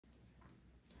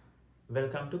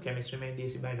Welcome to Chemistry Main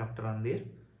DC by Dr. Andir.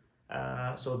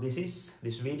 So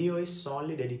this video is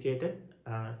solely dedicated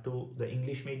to the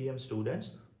English medium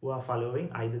students who are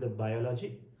following either the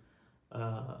biology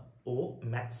or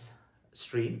maths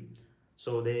stream.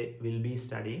 So they will be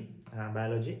studying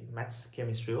biology, maths,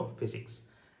 chemistry or physics.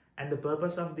 And the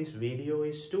purpose of this video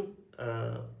is to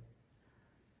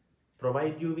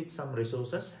provide you with some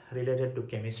resources related to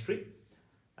chemistry.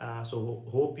 So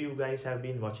hope you guys have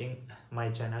been watching my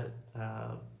channel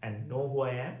and know who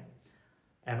I am.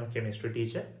 I'm a chemistry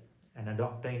teacher and a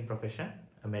doctor in profession,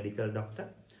 a medical doctor.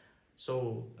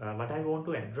 So what I want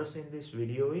to address in this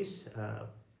video is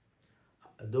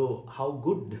though how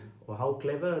good or how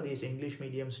clever these English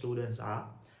medium students are.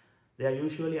 They are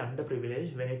usually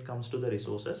underprivileged when it comes to the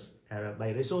resources.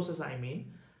 By resources I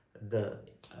mean the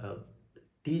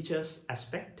teachers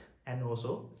aspect and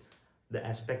also the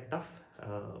aspect of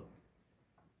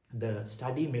the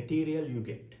study material you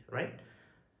get, right?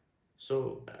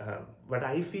 So what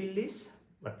I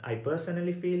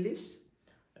personally feel is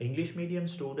English medium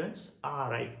students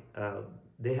are right.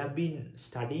 They have been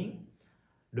studying,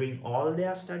 doing all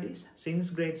their studies since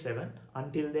grade 7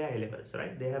 until their A-levels,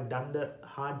 right? They have done the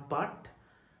hard part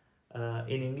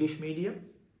in English medium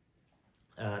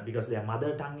because their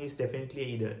mother tongue is definitely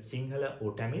either Sinhala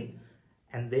or Tamil,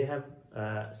 and they have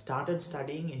started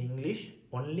studying in English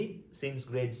only since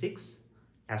grade 6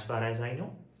 as far as I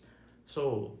know.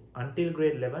 So until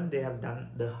grade 11 they have done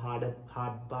the hard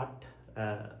part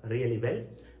really well,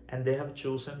 and they have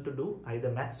chosen to do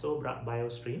either maths or bio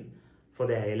stream for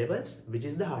their A-levels, which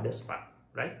is the hardest part,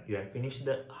 right? You have finished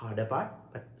the harder part,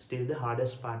 but still the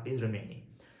hardest part is remaining.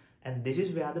 And this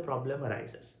is where the problem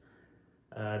arises.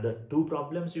 The two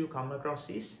problems you come across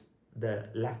is the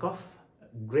lack of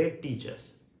great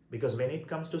teachers, because when it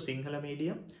comes to Sinhala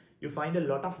medium, you find a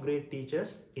lot of great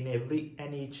teachers in every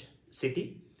and each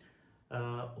city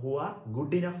who are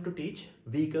good enough to teach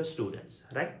weaker students,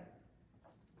 right?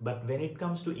 But when it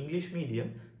comes to English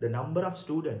medium, the number of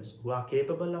students who are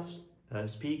capable of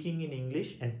speaking in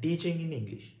English and teaching in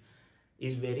English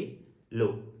is very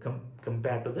low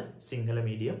compared to the Sinhala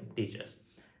medium teachers.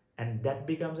 And that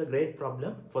becomes a great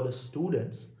problem for the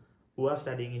students who are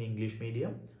studying in English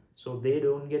medium. So they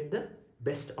don't get the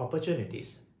best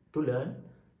opportunities to learn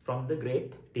from the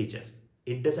great teachers.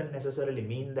 It doesn't necessarily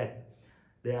mean that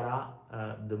there are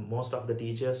most of the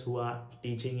teachers who are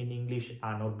teaching in English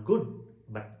are not good,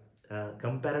 but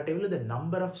comparatively the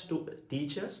number of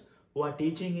teachers who are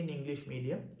teaching in English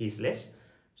medium is less.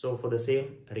 So for the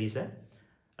same reason,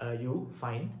 you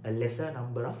find a lesser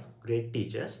number of great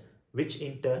teachers, which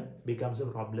in turn becomes a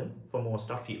problem for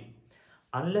most of you.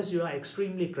 Unless you are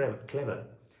extremely clever,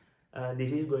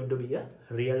 this is going to be a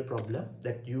real problem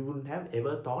that you wouldn't have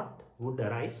ever thought would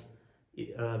arise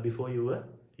before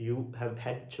you have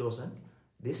had chosen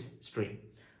this stream.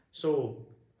 So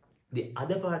the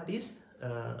other part is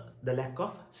the lack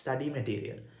of study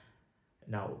material.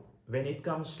 Now, when it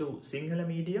comes to Sinhala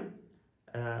medium,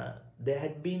 there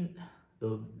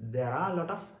are a lot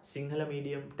of Sinhala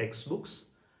medium textbooks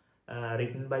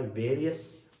written by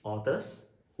various authors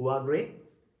who are great.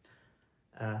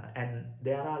 And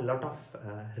there are a lot of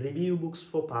review books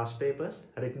for past papers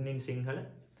written in Sinhala.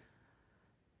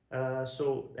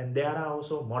 And there are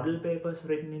also model papers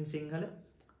written in Sinhala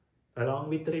along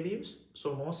with reviews.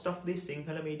 So most of these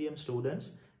Sinhala medium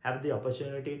students have the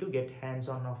opportunity to get hands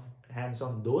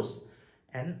on those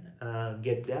and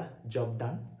get their job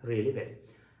done really well.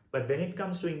 But when it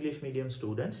comes to English medium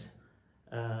students,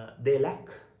 they lack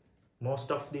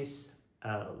most of these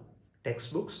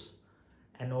textbooks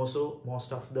and also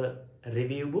most of the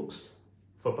review books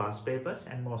for past papers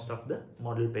and most of the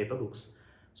model paper books.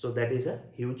 So that is a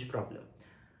huge problem.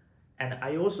 And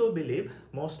I also believe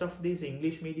most of these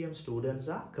English medium students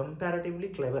are comparatively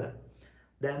cleverer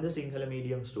than the Sinhala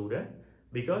medium student,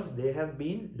 because they have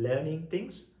been learning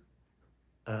things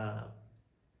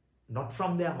not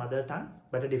from their mother tongue,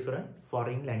 but a different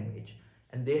foreign language.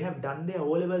 And they have done their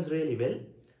O-levels really well,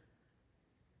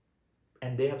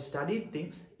 and they have studied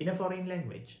things in a foreign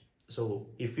language.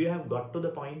 So if you have got to the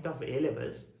point of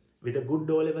A-levels with a good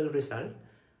O-level result,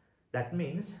 that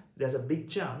means there's a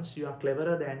big chance you are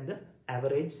cleverer than the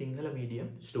average Sinhala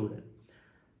medium student.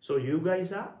 So you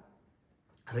guys are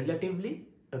relatively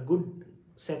a good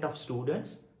set of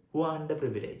students who are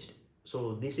underprivileged.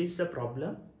 So this is a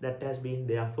problem that has been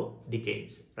there for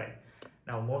decades, right?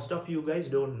 Now most of you guys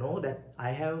don't know that I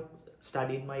have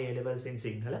studied my A-levels in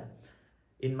Sinhala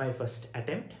in my first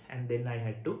attempt, and then I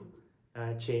had to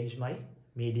change my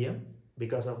medium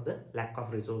because of the lack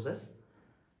of resources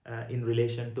in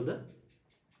relation to the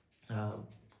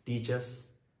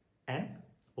teachers and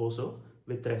also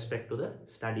with respect to the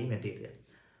study material.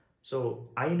 So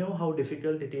I know how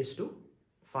difficult it is to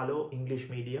follow English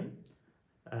medium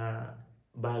uh,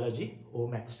 biology or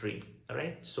math stream,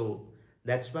 right? So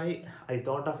that's why I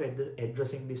thought of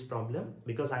addressing this problem,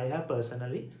 because I have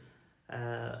personally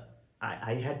uh,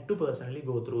 I had to personally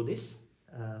go through this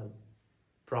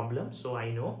problem, so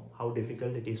I know how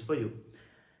difficult it is for you.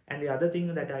 And the other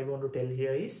thing that I want to tell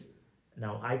here is,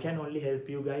 now I can only help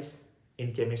you guys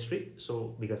in chemistry,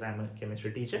 so because I'm a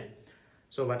chemistry teacher.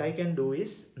 So what I can do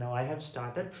is, now I have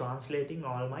started translating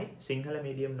all my Sinhala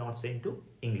medium notes into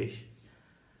English.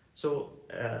 So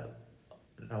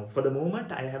now for the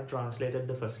moment I have translated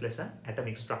the first lesson,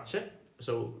 atomic structure.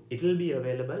 So it will be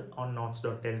available on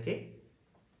notes.lk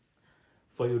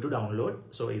for you to download.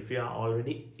 So if you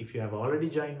have already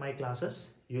joined my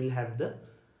classes, you will have the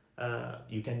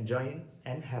you can join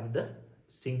and have the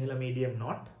Sinhala medium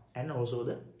note and also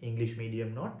the English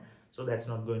medium note. So that's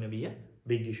not going to be a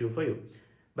big issue for you.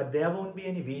 But there won't be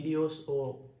any videos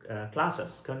or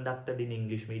classes conducted in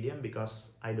English medium,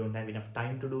 because I don't have enough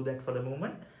time to do that for the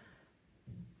moment.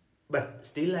 But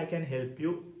still I can help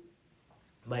you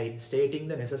by stating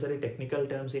the necessary technical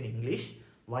terms in English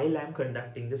while I am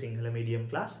conducting the Sinhala medium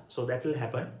class. So that will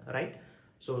happen, right?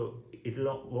 So it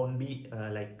won't be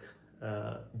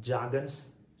jargons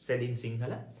said in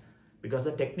Sinhala, because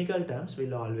the technical terms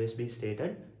will always be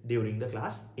stated during the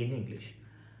class in English.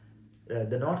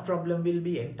 The note problem will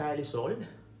be entirely solved,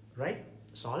 right?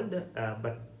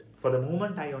 But for the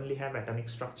moment I only have atomic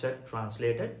structure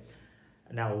translated.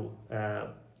 Now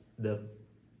the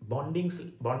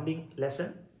bonding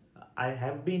lesson, I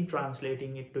have been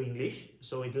translating it to English,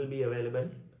 so it will be available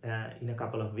in a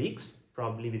couple of weeks,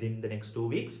 probably within the next 2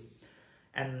 weeks.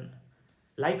 And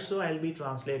like so, I'll be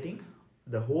translating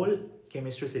the whole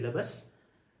chemistry syllabus,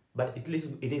 but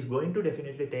it is going to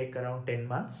definitely take around 10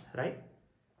 months, right?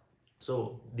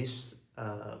 So this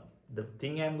the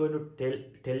thing I'm going to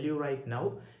tell you right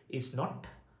now is not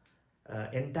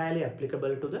entirely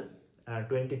applicable to the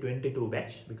 2022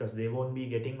 batch, because they won't be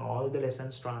getting all the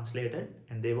lessons translated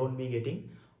and they won't be getting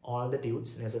all the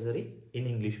tudes necessary in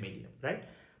English medium, right?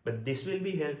 But this will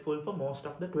be helpful for most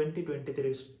of the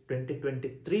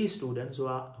 2023 students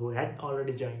who had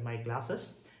already joined my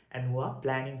classes and who are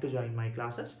planning to join my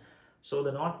classes. So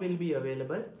the note will be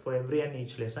available for every and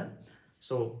each lesson.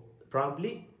 So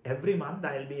probably every month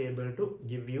I'll be able to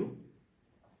give you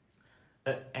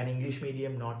an English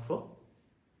medium note for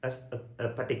a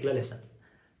particular lesson.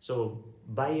 So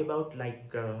by about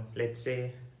let's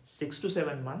say 6 to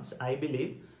 7 months, I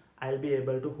believe I'll be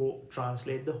able to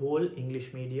translate the whole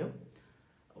English medium,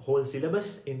 whole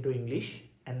syllabus into English,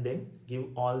 and then give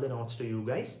all the notes to you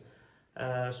guys.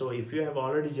 So if you have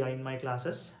already joined my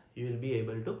classes, you will be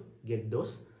able to get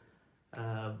those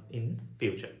in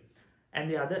future. And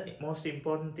the other most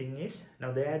important thing is,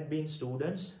 now there had been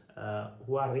students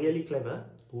who are really clever,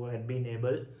 who had been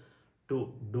able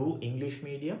to do English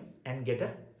medium and get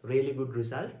a really good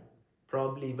result,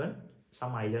 probably even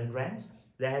some island ranks.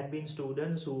 There had been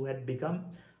students who had become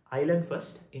island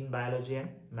first in biology and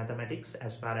mathematics,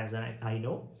 as far as I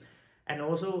know, and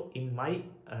also in my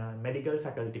medical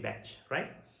faculty batch,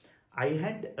 right? I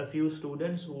had a few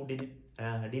students who did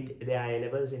their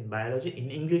A-levels in biology in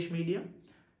English medium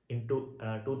into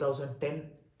 2010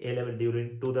 A-level,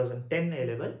 during 2010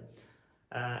 A-level,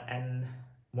 and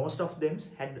most of them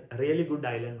had really good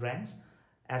island ranks.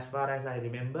 As far as I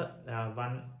remember,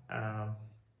 one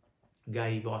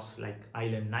guy was like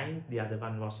island 9th, the other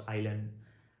one was island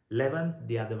 11th,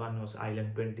 the other one was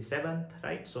island 27th,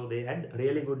 right? So they had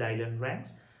really good island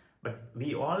ranks. But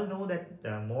we all know that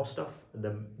most of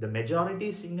the majority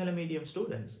is Sinhala medium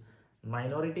students,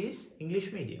 minority is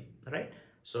English medium, right?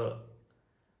 So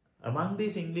among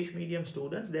these English medium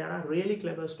students, there are really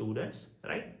clever students,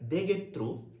 right? They get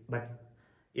through. But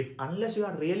unless you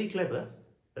are really clever,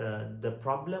 the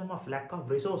problem of lack of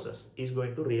resources is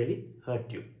going to really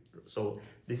hurt you. So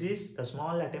this is a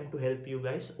small attempt to help you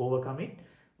guys overcome it,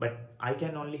 but I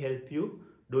can only help you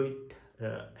do it,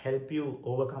 help you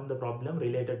overcome the problem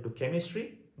related to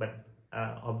chemistry, but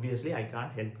obviously I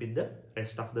can't help with the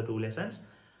rest of the 2 lessons.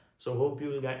 So hope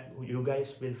you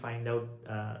guys will find out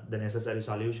the necessary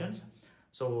solutions.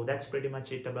 So that's pretty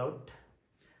much it about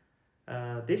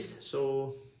this.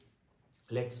 So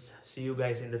let's see you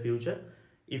guys in the future.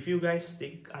 If you guys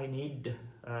think I need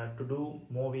to do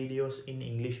more videos in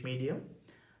English medium,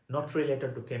 not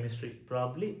related to chemistry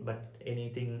probably, but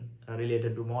anything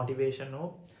related to motivation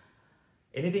or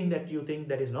anything that you think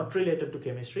that is not related to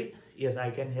chemistry, yes,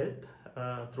 I can help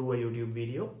through a YouTube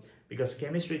video, because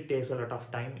chemistry takes a lot of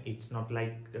time. It's not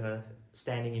like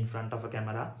standing in front of a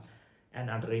camera. and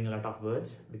uttering a lot of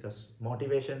words, because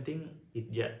motivation thing,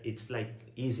 it's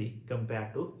like easy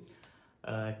compared to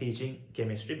teaching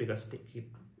chemistry, because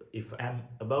if I'm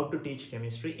about to teach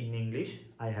chemistry in English,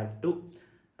 I have to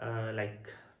like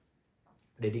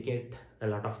dedicate a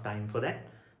lot of time for that.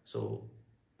 So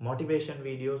motivation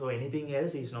videos or anything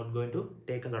else is not going to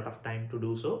take a lot of time to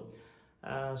do so.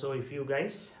 So if you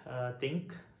guys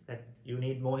think that you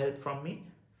need more help from me,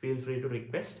 feel free to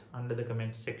request under the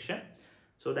comment section.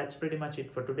 So that's pretty much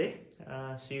it for today.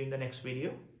 See you in the next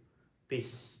video.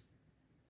 Peace.